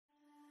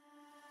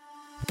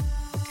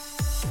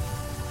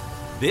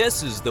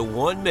This is the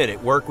 1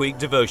 Minute Workweek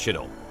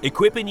Devotional,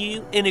 equipping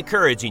you and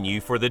encouraging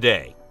you for the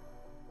day.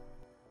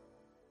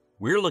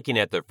 We're looking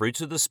at the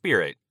fruits of the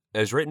Spirit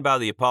as written by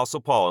the Apostle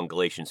Paul in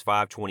Galatians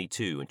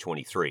 5:22 and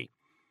 23.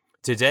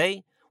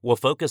 Today, we'll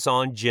focus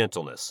on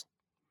gentleness.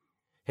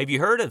 Have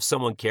you heard of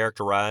someone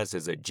characterized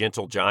as a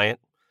gentle giant?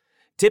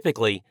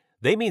 Typically,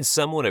 they mean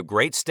someone of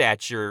great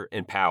stature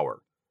and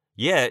power,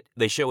 yet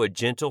they show a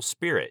gentle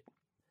spirit.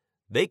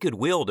 They could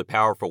wield a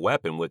powerful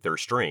weapon with their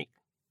strength,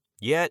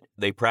 yet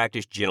they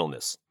practice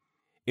gentleness.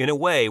 In a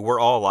way, we're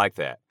all like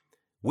that.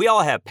 We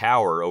all have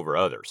power over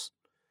others.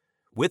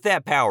 With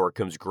that power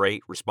comes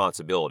great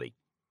responsibility.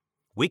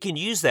 We can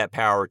use that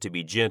power to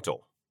be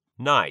gentle,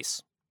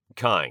 nice,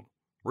 kind,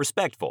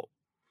 respectful.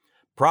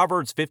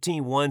 Proverbs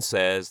 15:1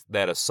 says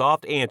that a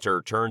soft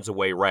answer turns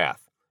away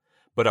wrath,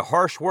 but a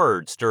harsh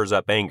word stirs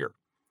up anger.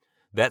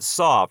 That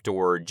soft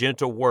or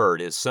gentle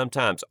word is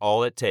sometimes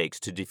all it takes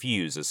to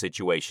diffuse a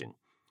situation.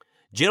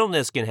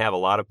 Gentleness can have a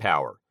lot of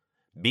power.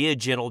 Be a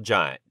gentle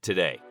giant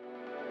today.